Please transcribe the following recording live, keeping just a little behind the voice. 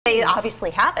They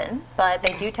obviously happen, but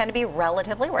they do tend to be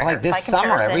relatively rare. Like this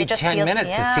summer, every 10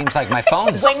 minutes, it seems like my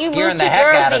phone's scaring the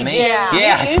heck out of me.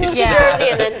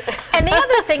 And the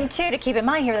other thing, too, to keep in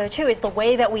mind here, though, too, is the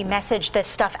way that we message this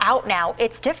stuff out now.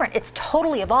 It's different. It's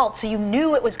totally evolved, so you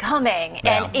knew it was coming.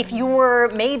 Yeah. And if you were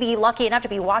maybe lucky enough to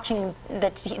be watching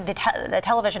the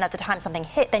television at the time something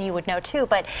hit, then you would know, too.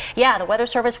 But, yeah, the Weather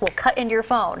Service will cut into your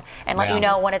phone and let you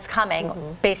know when it's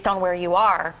coming based on where you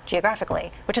are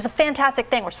geographically, which is a fantastic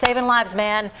thing. We're saving lives,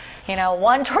 man. You know,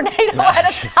 one tornado at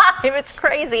a time. It's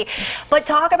crazy. But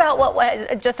talk about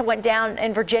what just went down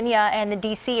in Virginia and the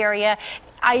D.C. area.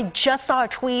 I just saw a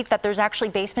tweet that there's actually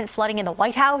basement flooding in the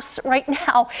White House right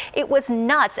now. It was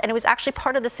nuts, and it was actually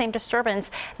part of the same disturbance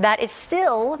that is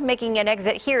still making an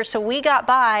exit here. So we got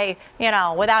by, you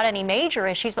know, without any major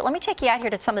issues. But let me take you out here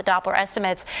to some of the Doppler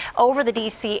estimates over the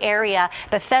D.C. area.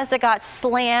 Bethesda got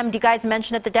slammed. You guys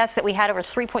mentioned at the desk that we had over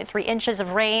 3.3 inches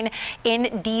of rain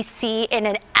in D.C. in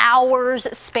an hour's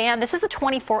span. This is a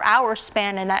 24-hour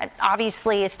span, and that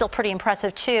obviously is still pretty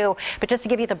impressive, too. But just to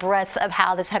give you the breadth of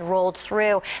how this had rolled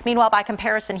through. Meanwhile, by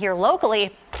comparison here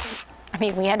locally, I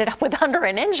mean, we ended up with under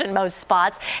an inch in most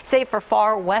spots, save for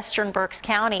far western Berks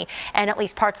County and at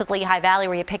least parts of Lehigh Valley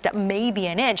where you picked up maybe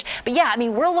an inch. But yeah, I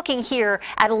mean, we're looking here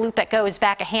at a loop that goes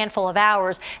back a handful of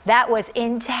hours. That was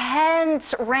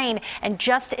intense rain and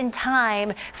just in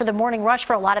time for the morning rush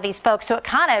for a lot of these folks. So it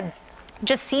kind of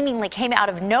just seemingly came out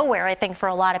of nowhere, I think, for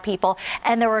a lot of people.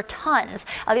 And there were tons.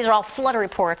 These are all flood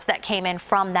reports that came in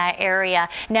from that area.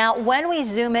 Now, when we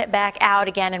zoom it back out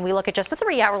again and we look at just a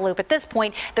 3-hour loop at this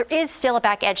point, there is still a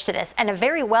back edge to this, and a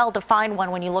very well-defined one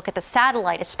when you look at the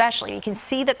satellite especially. You can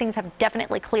see that things have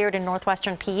definitely cleared in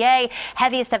northwestern PA.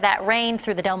 Heaviest of that rain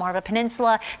through the Delmarva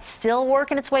Peninsula, still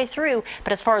working its way through.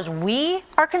 But as far as we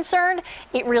are concerned,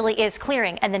 it really is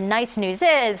clearing. And the nice news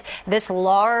is this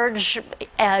large,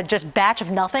 just batch of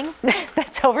nothing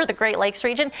that's over the Great Lakes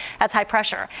region, that's high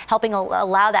pressure, helping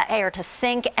allow that air to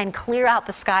sink and clear out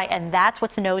the sky, and that's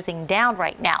what's nosing down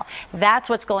right now. That's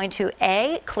what's going to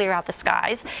A, clear out the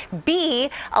skies, B,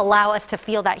 allow us to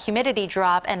feel that humidity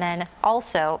drop, and then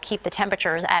also keep the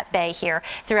temperatures at bay here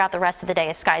throughout the rest of the day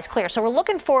as skies clear. So we're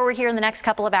looking forward here in the next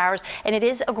couple of hours, and it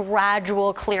is a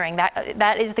gradual clearing.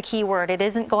 That is the key word. It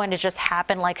isn't going to just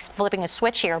happen like flipping a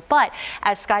switch here, but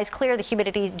as skies clear, the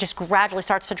humidity just gradually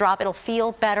starts to drop. It'll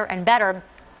feel better and better.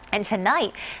 And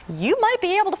tonight, you might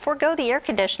be able to forego the air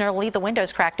conditioner, leave the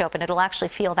windows cracked open. It'll actually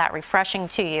feel that refreshing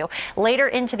to you. Later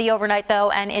into the overnight, though,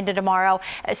 and into tomorrow,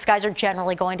 skies are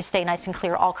generally going to stay nice and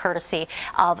clear, all courtesy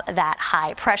of that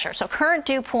high pressure. So current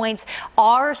dew points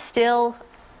are still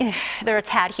they're a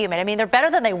tad humid. I mean, they're better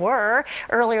than they were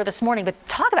earlier this morning, but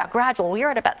talk about gradual. We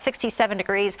are at about 67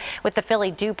 degrees with the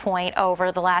Philly dew point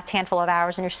over the last handful of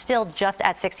hours, and you're still just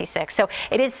at 66. So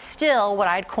it is still what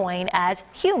I'd coin as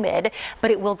humid, but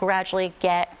it will gradually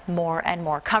get more and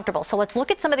more comfortable. So let's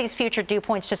look at some of these future dew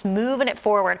points, just moving it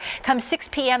forward. Come 6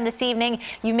 p.m. this evening,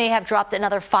 you may have dropped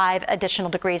another 5 additional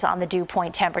degrees on the dew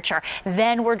point temperature.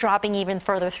 Then we're dropping even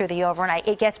further through the overnight.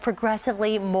 It gets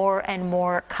progressively more and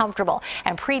more comfortable.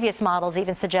 And previous models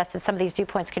even suggested some of these dew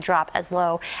points could drop as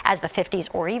low as the 50s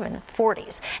or even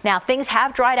 40s. Now, things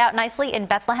have dried out nicely in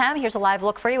Bethlehem. Here's a live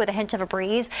look for you with a hint of a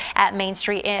breeze at Main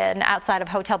Street Inn outside of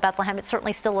Hotel Bethlehem. It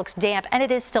certainly still looks damp, and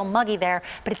it is still muggy there,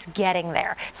 but it's getting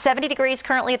there. 70 degrees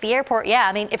currently at the airport. Yeah,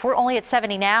 I mean, if we're only at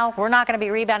 70 now, we're not going to be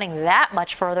rebounding that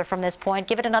much further from this point.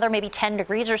 Give it another maybe 10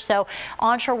 degrees or so.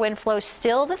 Onshore wind flow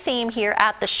still the theme here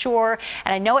at the shore,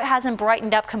 and I know it hasn't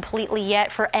brightened up completely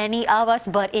yet for any of us,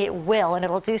 but it will, and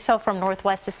it'll do so from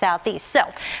northwest to southeast. So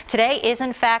today is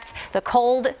in fact the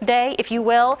cold day, if you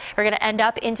will. We're going to end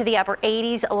up into the upper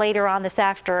 80s later on this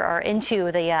after or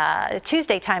into the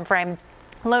Tuesday time frame.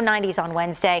 Low 90s on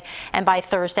Wednesday, and by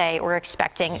Thursday we're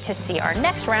expecting to see our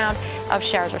next round of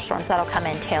showers or storms that'll come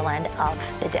in tail end of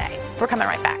the day. We're coming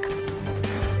right back.